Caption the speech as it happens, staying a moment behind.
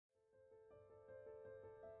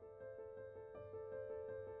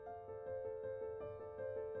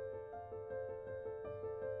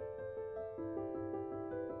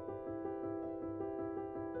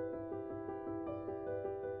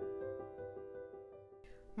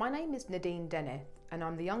My name is Nadine Denneth and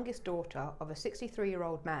I'm the youngest daughter of a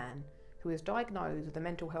 63-year-old man who was diagnosed with a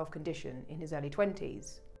mental health condition in his early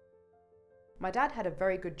 20s. My dad had a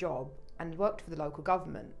very good job and worked for the local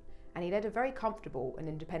government, and he led a very comfortable and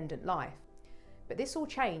independent life. But this all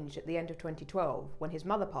changed at the end of 2012 when his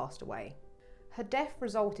mother passed away. Her death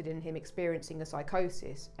resulted in him experiencing a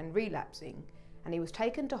psychosis and relapsing, and he was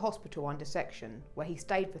taken to hospital under section where he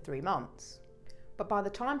stayed for 3 months. But by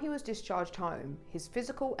the time he was discharged home, his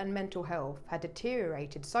physical and mental health had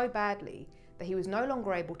deteriorated so badly that he was no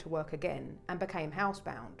longer able to work again and became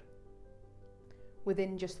housebound.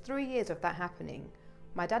 Within just 3 years of that happening,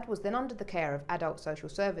 my dad was then under the care of adult social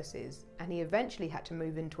services, and he eventually had to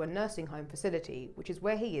move into a nursing home facility, which is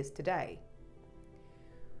where he is today.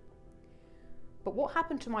 But what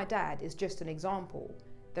happened to my dad is just an example.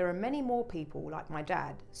 There are many more people like my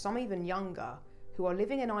dad, some even younger, who are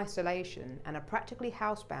living in isolation and are practically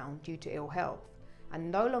housebound due to ill health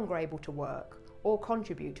and no longer able to work or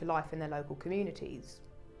contribute to life in their local communities.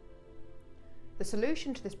 The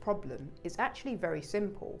solution to this problem is actually very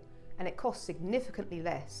simple, and it costs significantly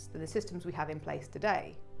less than the systems we have in place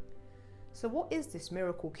today. So what is this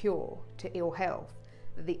miracle cure to ill health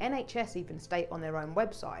that the NHS even state on their own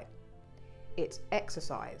website? It's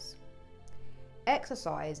exercise.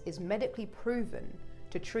 Exercise is medically proven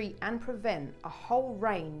to treat and prevent a whole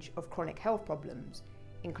range of chronic health problems,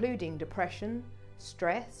 including depression,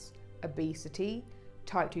 stress, obesity,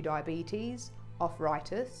 type 2 diabetes,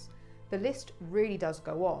 arthritis. The list really does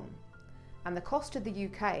go on. And the cost to the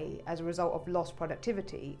UK as a result of lost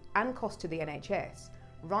productivity and cost to the NHS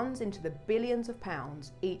runs into the billions of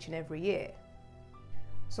pounds each and every year.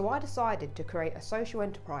 So I decided to create a social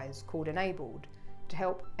enterprise called N.ableD to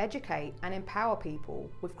help educate and empower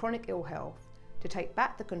people with chronic ill health to take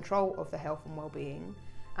back the control of their health and well-being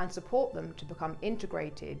and support them to become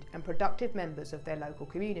integrated and productive members of their local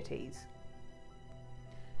communities.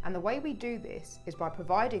 And the way we do this is by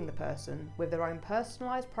providing the person with their own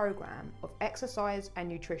personalised programme of exercise and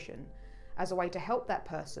nutrition as a way to help that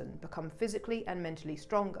person become physically and mentally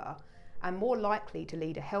stronger and more likely to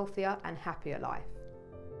lead a healthier and happier life.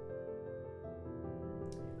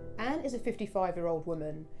 Anne is a 55-year-old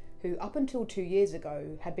woman who up until 2 years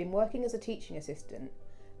ago had been working as a teaching assistant,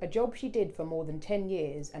 a job she did for more than 10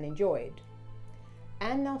 years and enjoyed.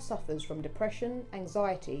 Anne now suffers from depression,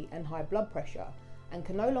 anxiety and high blood pressure and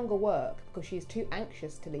can no longer work because she is too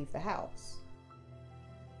anxious to leave the house.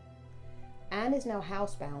 Anne is now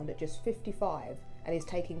housebound at just 55 and is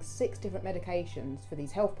taking 6 different medications for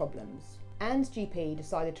these health problems. Anne's GP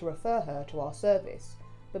decided to refer her to our service,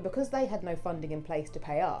 but because they had no funding in place to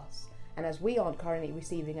pay us, and as we aren't currently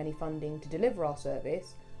receiving any funding to deliver our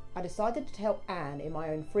service, I decided to help Anne in my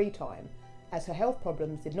own free time, as her health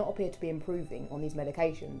problems did not appear to be improving on these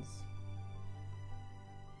medications.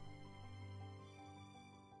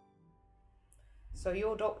 So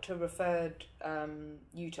your doctor referred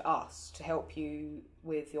you to us to help you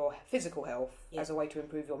with your physical health as a way to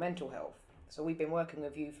improve your mental health. So we've been working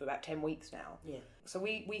with you for about 10 weeks now. Yeah. So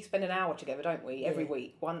we spend an hour together, don't we? Every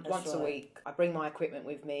week, once a week. I bring my equipment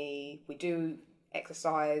with me. We do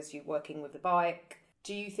exercise. You're working with the bike.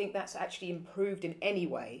 Do you think that's actually improved in any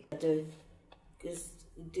way? I do. Because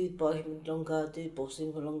I do biking longer, I do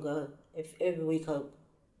bossing for longer. Every week I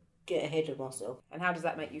get ahead of myself. And how does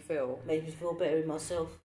that make you feel? Makes me feel better in myself.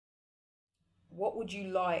 What would you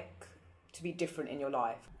like to be different in your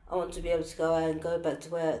life? I want to be able to go out and go back to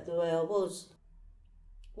the way I was.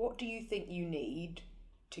 What do you think you need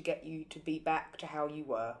to get you to be back to how you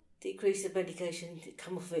were? Decrease the medication,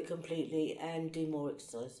 come off it completely and do more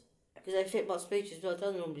exercise. Because they fit my speech as well. I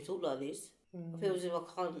don't normally talk like this. I feel as if I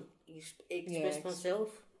can't express myself.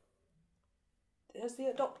 Has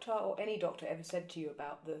the doctor or any doctor ever said to you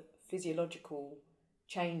about the physiological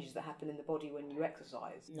changes that happen in the body when you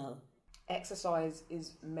exercise? No. Exercise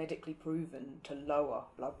is medically proven to lower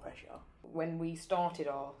blood pressure. When we started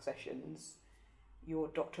our sessions, your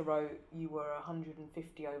doctor wrote you were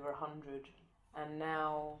 150 over 100 and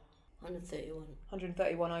now 131.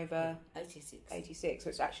 131 over 86. 86. So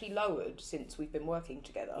it's actually lowered since we've been working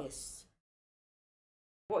together. Yes.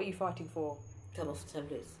 What are you fighting for? Come off the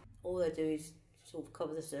tablets. All they do is sort of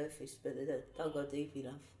cover the surface, but they don't go deep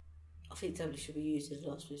enough. I think tablets should be used as a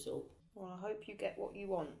last resort. Well, I hope you get what you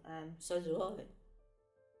want, Anne. So do I.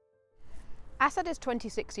 Asad is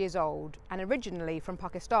 26 years old and originally from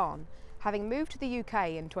Pakistan, having moved to the UK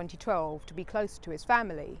in 2012 to be closer to his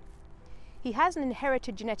family. He has an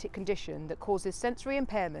inherited genetic condition that causes sensory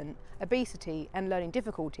impairment, obesity and learning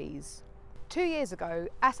difficulties. 2 years ago,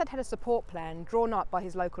 Asad had a support plan drawn up by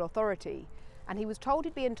his local authority and he was told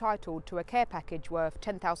he'd be entitled to a care package worth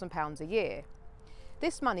 £10,000 a year.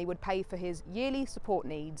 This money would pay for his yearly support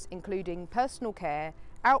needs, including personal care,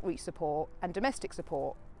 outreach support and domestic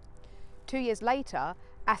support. 2 years later,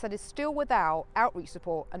 Assad is still without outreach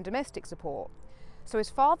support and domestic support, so his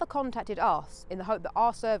father contacted us in the hope that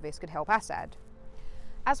our service could help Assad.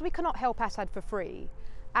 As we cannot help Assad for free,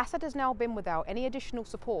 Assad has now been without any additional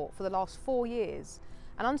support for the last 4 years,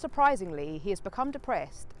 and unsurprisingly, he has become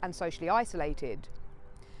depressed and socially isolated.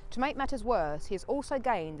 To make matters worse, he has also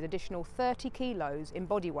gained an additional 30 kilos in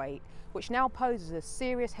body weight, which now poses a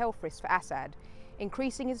serious health risk for Assad,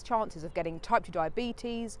 increasing his chances of getting type 2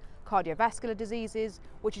 diabetes, cardiovascular diseases,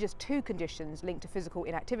 which are just 2 conditions linked to physical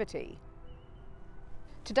inactivity.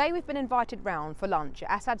 Today we've been invited round for lunch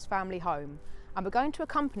at Assad's family home, and we're going to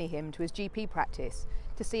accompany him to his GP practice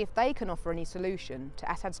to see if they can offer any solution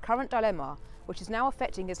to Assad's current dilemma, which is now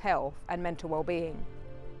affecting his health and mental well-being.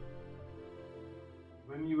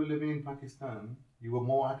 When you were living in Pakistan, you were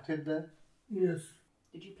more active there? Yes.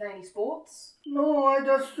 Did you play any sports? No, I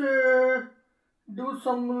just do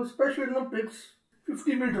some Special Olympics,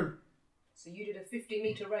 50 meter. So you did a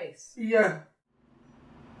 50-metre race? Yeah.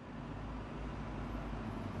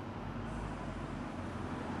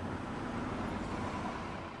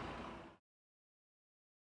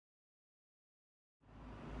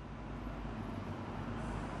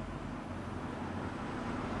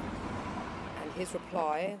 His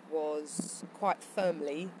reply was quite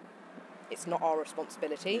firmly, "It's not our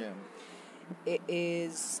responsibility. Yeah. It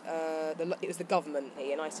was the government."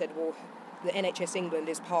 And I said, "Well, the NHS England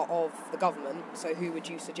is part of the government, so who would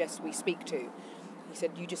you suggest we speak to?" He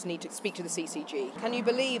said, "You just need to speak to the CCG." Can you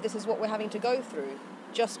believe this is what we're having to go through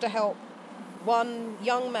just to help one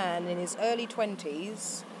young man in his early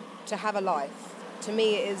 20s to have a life? To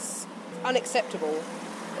me, it is unacceptable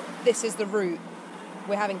that this is the route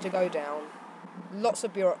we're having to go down. Lots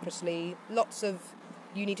of bureaucracy, lots of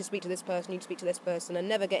you need to speak to this person, you need to speak to this person, and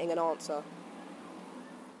never getting an answer.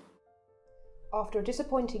 After a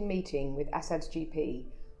disappointing meeting with Assad's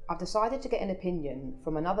GP, I've decided to get an opinion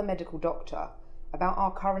from another medical doctor about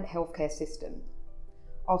our current healthcare system.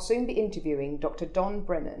 I'll soon be interviewing Dr Donn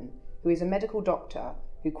Brennan, who is a medical doctor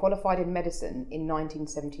who qualified in medicine in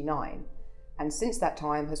 1979, and since that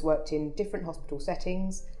time has worked in different hospital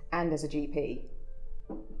settings and as a GP.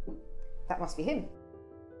 That must be him.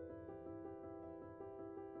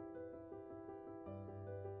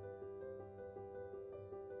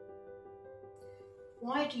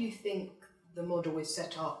 Why do you think the model is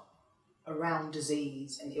set up around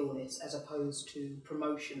disease and illness as opposed to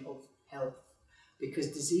promotion of health? Because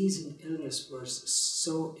disease and illness were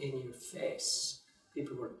so in your face.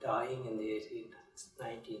 People were dying in the 18th,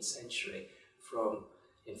 19th century from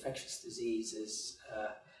infectious diseases.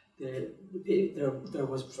 There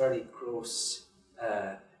was very gross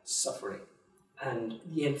suffering, and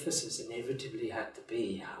the emphasis inevitably had to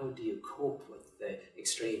be, how do you cope with the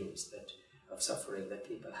extremes of suffering that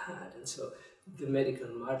people had? And so the medical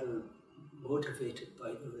model, motivated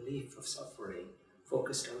by the relief of suffering,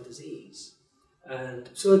 focused on disease.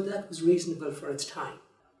 And so that was reasonable for its time.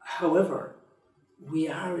 However, we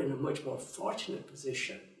are in a much more fortunate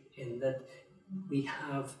position in that we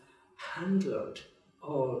have handled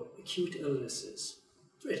all acute illnesses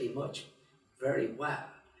pretty much very well,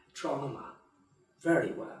 trauma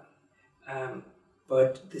very well.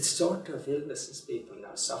 But the sort of illnesses people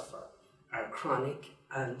now suffer are chronic,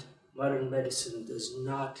 and modern medicine does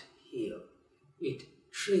not heal. It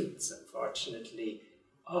treats, unfortunately,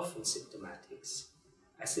 often symptoms,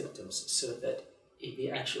 so that the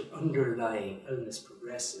actual underlying illness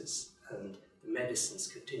progresses and the medicines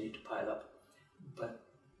continue to pile up, but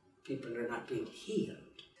people are not being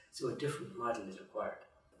healed. So a different model is required.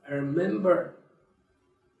 I remember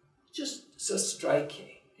just so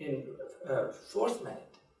striking in fourth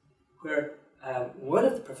med, where one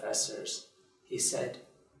of the professors, he said,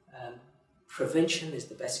 prevention is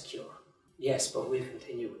the best cure. Yes, but we'll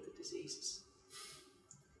continue with the diseases.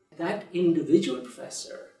 That individual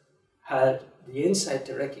professor had the insight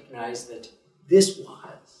to recognize that this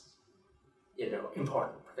was,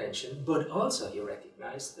 important prevention, but also he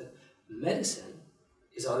recognized that medicine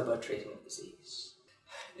is all about treating the disease.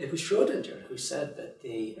 It was Schrödinger who said that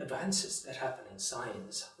the advances that happen in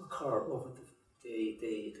science occur over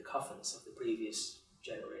the coffins of the previous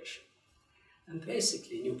generation. And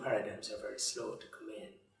basically, new paradigms are very slow to come in.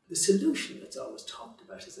 The solution that's always talked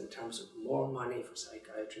about is in terms of more money for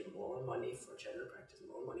psychiatry, more money for general practice,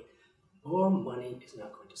 more money. More money is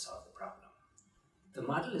not going to solve the problem. The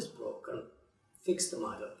model is broken. Fix the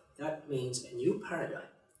model. That means a new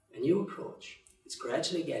paradigm, a new approach. It's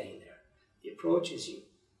gradually getting there. The approach is you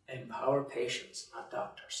empower patients, not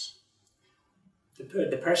doctors.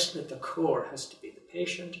 The person at the core has to be the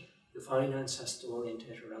patient, the finance has to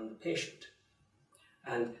orientate around the patient.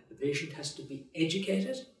 And the patient has to be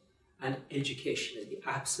educated, and education is the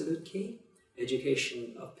absolute key.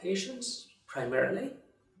 Education of patients, primarily.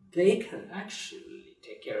 They can actually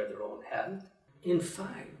take care of their own health. In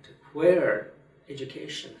fact, where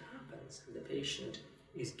education happens and the patient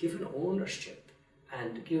is given ownership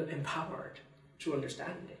and empowered through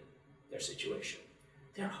understanding their situation,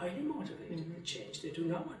 they're highly motivated to change. They do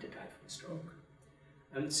not want to die from a stroke.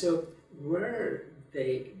 And so were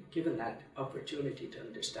they given that opportunity to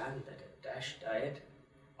understand that a DASH diet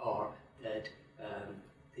or that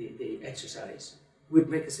the exercise would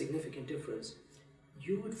make a significant difference,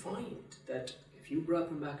 you would find that if you brought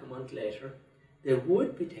them back a month later, they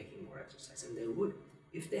would be taking more exercise, and they would,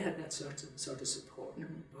 if they had that sort of support.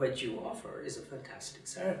 What you offer is a fantastic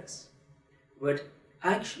service. But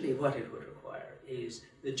actually what it would require is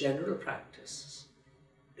the general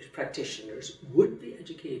practitioners would be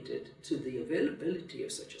educated to the availability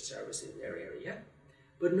of such a service in their area.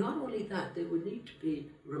 But not only that, they would need to be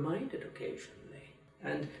reminded occasionally.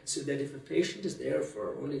 And so that if a patient is there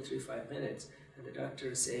for only 3-5 minutes and the doctor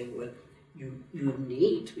is saying, well, you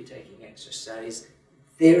need to be taking exercise,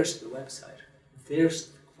 there's the website, there's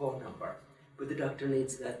the phone number, but the doctor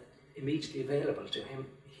needs that immediately available to him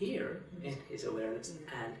here in his awareness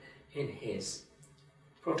and in his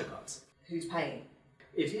protocols. Who's paying?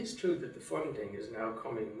 It is true that the funding is now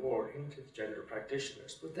coming more into the general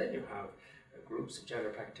practitioners, but then you have groups of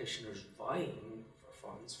general practitioners vying for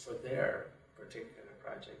funds for their particular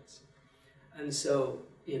projects. And so,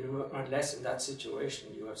 unless in that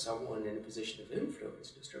situation you have someone in a position of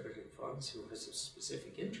influence distributing funds who has a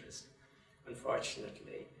specific interest,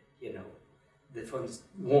 unfortunately, the funds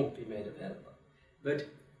won't be made available. But,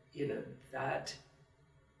 that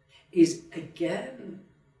is again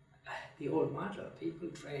the old model. People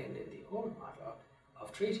trained in the old model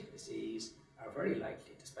of treating disease are very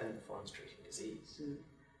likely to spend the funds treating disease.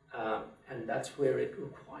 And that's where it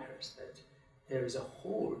requires that there is a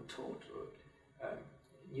whole total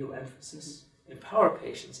new emphasis. Empower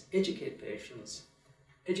patients, educate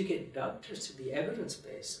doctors to the evidence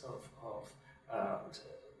base of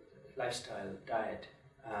lifestyle, diet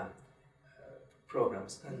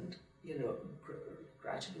programs, and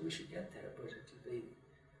gradually we should get there. But it'll be,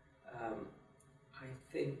 I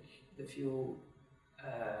think, the few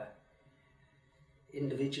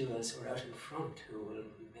individuals who are out in front who will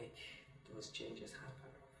make those changes happen.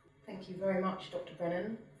 Thank you very much, Dr.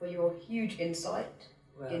 Brennan, for your huge insight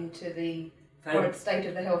into the current state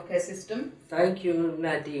of the healthcare system. Thank you,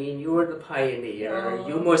 Nadine. You are the pioneer.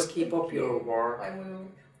 You must keep up your work. I will.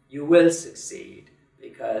 You will succeed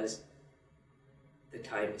because the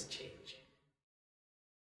time is changing.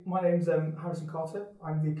 My name's Harrison Carter.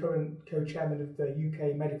 I'm the current co-chairman of the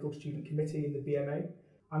UK Medical Student Committee in the BMA.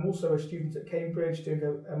 I'm also a student at Cambridge doing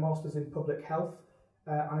a Masters in Public Health,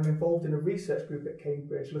 and I'm involved in a research group at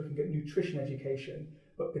Cambridge looking at nutrition education,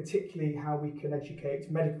 but particularly how we can educate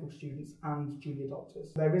medical students and junior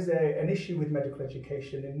doctors. There is an issue with medical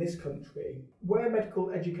education in this country. Where medical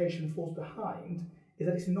education falls behind is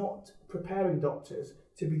that it's not preparing doctors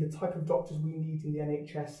to be the type of doctors we need in the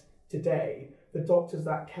NHS today, the doctors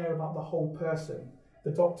that care about the whole person,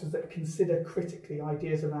 the doctors that consider critically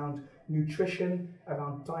ideas around nutrition,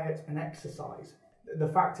 around diet and exercise. The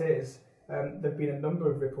fact is, there have been a number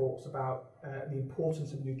of reports about the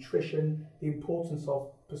importance of nutrition, the importance of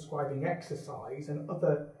prescribing exercise and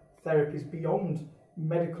other therapies beyond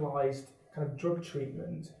medicalised kind of drug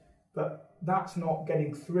treatment, but that's not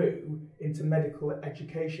getting through into medical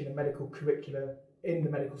education and medical curricula in the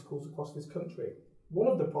medical schools across this country. One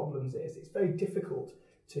of the problems is it's very difficult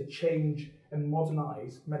to change and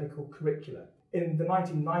modernise medical curricula. In the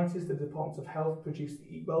 1990s, the Department of Health produced the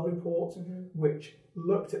Eat Well report, which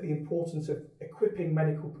looked at the importance of equipping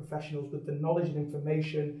medical professionals with the knowledge and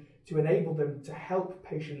information to enable them to help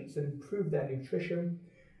patients and improve their nutrition.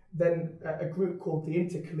 Then a group called the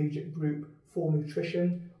Intercollegiate Group for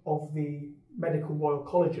Nutrition of the Medical Royal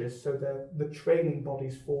Colleges, so the training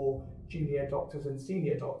bodies for junior doctors and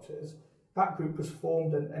senior doctors, that group was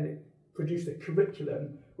formed and it produced a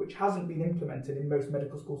curriculum which hasn't been implemented in most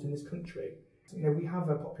medical schools in this country. We have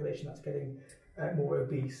a population that's getting more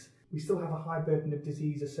obese. We still have a high burden of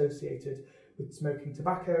disease associated with smoking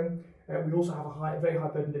tobacco. We also have a very high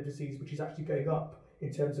burden of disease which is actually going up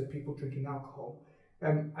in terms of people drinking alcohol.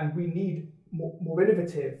 And we need more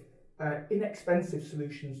innovative, inexpensive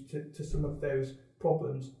solutions to some of those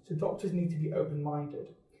problems. So doctors need to be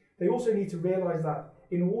open-minded. They also need to realise that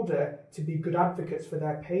in order to be good advocates for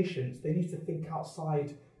their patients, they need to think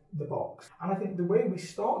outside the box. And I think the way we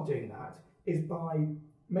start doing that is by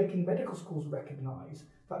making medical schools recognise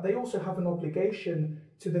that they also have an obligation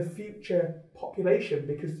to the future population,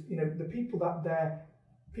 because the people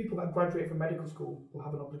that graduate from medical school will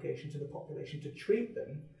have an obligation to the population to treat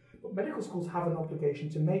them, but medical schools have an obligation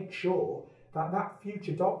to make sure that that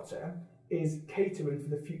future doctor is catering for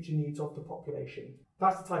the future needs of the population.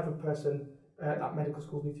 That's the type of person that medical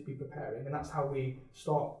schools need to be preparing, and that's how we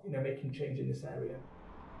start making change in this area.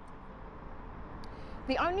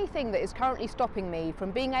 The only thing that is currently stopping me from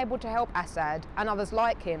being able to help Asad and others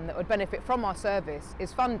like him that would benefit from our service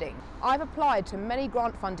is funding. I've applied to many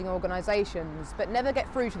grant funding organisations but never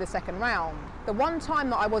get through to the second round. The one time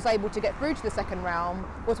that I was able to get through to the second round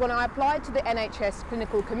was when I applied to the NHS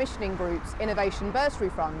Clinical Commissioning Group's Innovation Bursary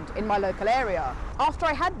Fund in my local area. After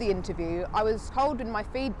I had the interview, I was told in my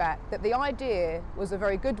feedback that the idea was a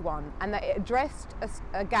very good one and that it addressed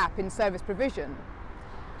a gap in service provision.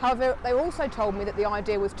 However, they also told me that the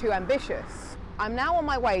idea was too ambitious. I'm now on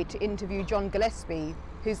my way to interview John Gillespie,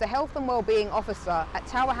 who's the Health and Wellbeing Officer at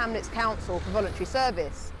Tower Hamlets Council for Voluntary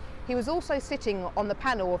Service. He was also sitting on the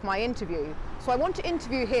panel of my interview, so I want to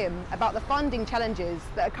interview him about the funding challenges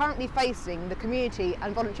that are currently facing the community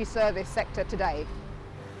and voluntary service sector today.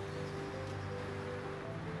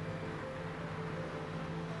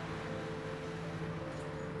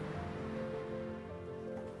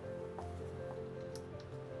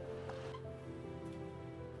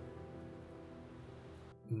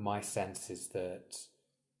 My sense is that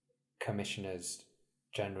commissioners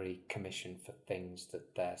generally commission for things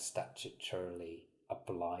that they're statutorily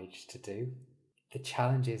obliged to do. The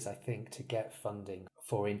challenge is, I think, to get funding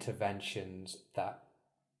for interventions that,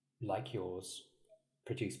 like yours,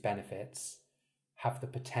 produce benefits, have the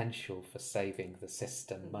potential for saving the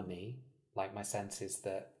system money. Like, my sense is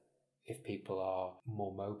that if people are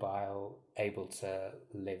more mobile, able to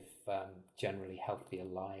live generally healthier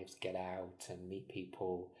lives, get out and meet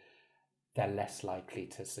people, they're less likely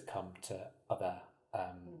to succumb to other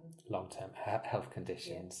long-term health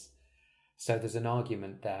conditions. Yeah. So there's an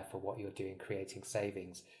argument there for what you're doing, creating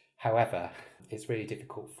savings. However, it's really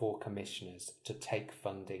difficult for commissioners to take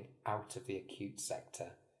funding out of the acute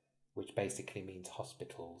sector, which basically means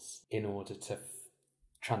hospitals, in order to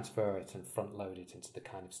transfer it and front load it into the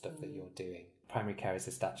kind of stuff that you're doing. Primary care is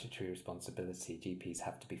a statutory responsibility. GPs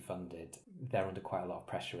have to be funded. They're under quite a lot of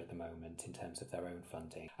pressure at the moment in terms of their own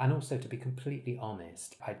funding. And also, to be completely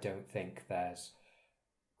honest, I don't think there's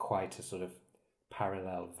quite a sort of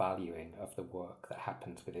parallel valuing of the work that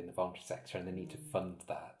happens within the voluntary sector and the need to fund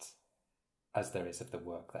that as there is of the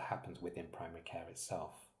work that happens within primary care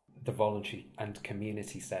itself. The voluntary and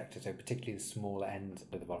community sector, so particularly the smaller end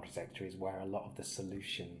of the voluntary sector, is where a lot of the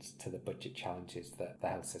solutions to the budget challenges that the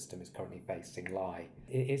health system is currently facing lie.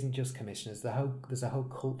 It isn't just commissioners, there's a whole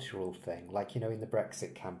cultural thing, like, in the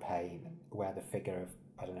Brexit campaign, where the figure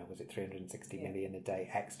of, was it 360 million a day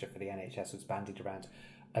extra for the NHS was bandied around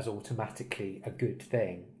as automatically a good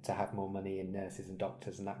thing to have more money in nurses and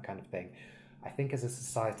doctors and that kind of thing. I think as a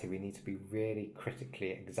society we need to be really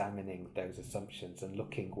critically examining those assumptions and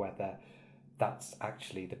looking whether that's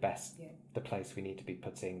actually the place we need to be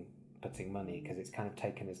putting money, because it's kind of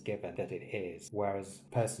taken as given that it is. Whereas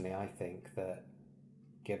personally I think that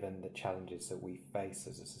given the challenges that we face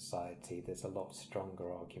as a society, there's a lot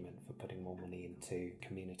stronger argument for putting more money into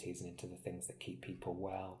communities and into the things that keep people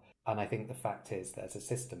well. And I think the fact is that as a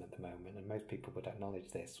system at the moment, and most people would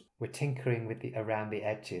acknowledge this, we're tinkering with around the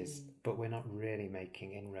edges, but we're not really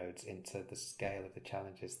making inroads into the scale of the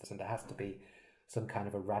challenges. And there has to be some kind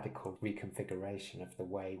of a radical reconfiguration of the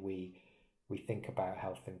way we think about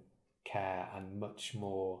health and care, and much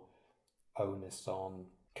more onus on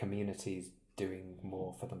communities doing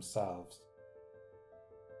more for themselves.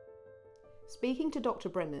 Speaking to Dr.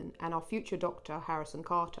 Brennan and our future doctor, Harrison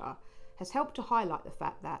Carter, has helped to highlight the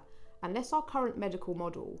fact that unless our current medical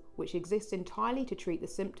model, which exists entirely to treat the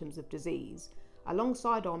symptoms of disease,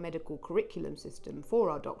 alongside our medical curriculum system for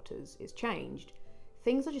our doctors, is changed,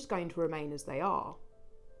 things are just going to remain as they are.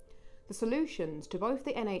 The solutions to both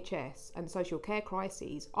the NHS and social care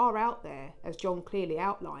crises are out there, as John clearly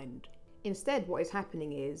outlined. Instead, what is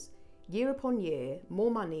happening is, year upon year,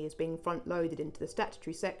 more money is being front-loaded into the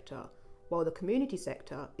statutory sector, while the community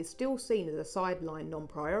sector is still seen as a sideline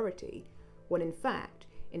non-priority, when in fact,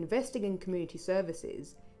 investing in community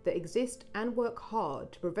services that exist and work hard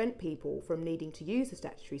to prevent people from needing to use the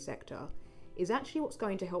statutory sector is actually what's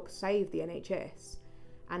going to help save the NHS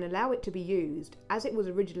and allow it to be used as it was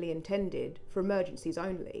originally intended, for emergencies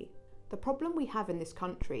only. The problem we have in this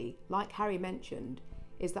country, like Harry mentioned,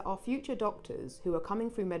 is that our future doctors who are coming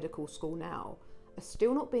through medical school now are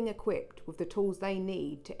still not being equipped with the tools they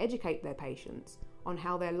need to educate their patients on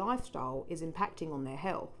how their lifestyle is impacting on their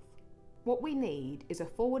health. What we need is a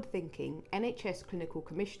forward-thinking NHS clinical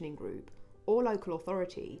commissioning group or local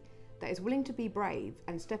authority that is willing to be brave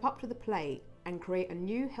and step up to the plate and create a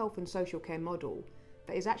new health and social care model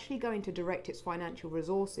that is actually going to direct its financial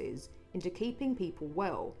resources into keeping people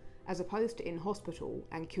well, as opposed to in hospital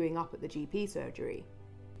and queuing up at the GP surgery.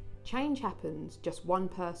 Change happens just one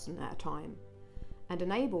person at a time, and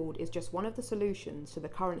N.ableD is just one of the solutions to the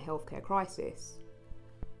current healthcare crisis.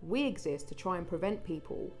 We exist to try and prevent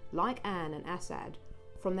people, like Anne and Assad,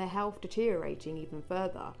 from their health deteriorating even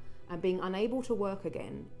further and being unable to work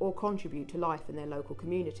again or contribute to life in their local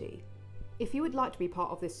community. If you would like to be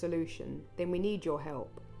part of this solution, then we need your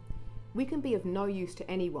help. We can be of no use to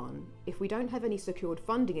anyone if we don't have any secured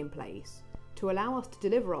funding in place to allow us to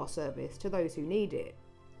deliver our service to those who need it.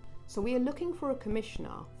 So we are looking for a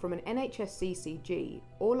commissioner from an NHS CCG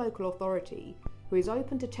or local authority who is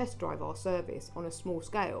open to test drive our service on a small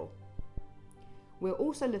scale. We're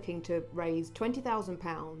also looking to raise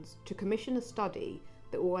 £20,000 to commission a study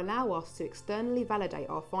that will allow us to externally validate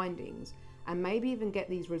our findings and maybe even get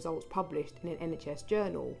these results published in an NHS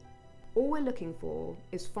journal. All we're looking for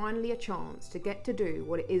is finally a chance to get to do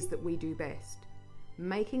what it is that we do best,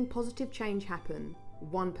 making positive change happen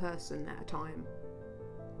one person at a time.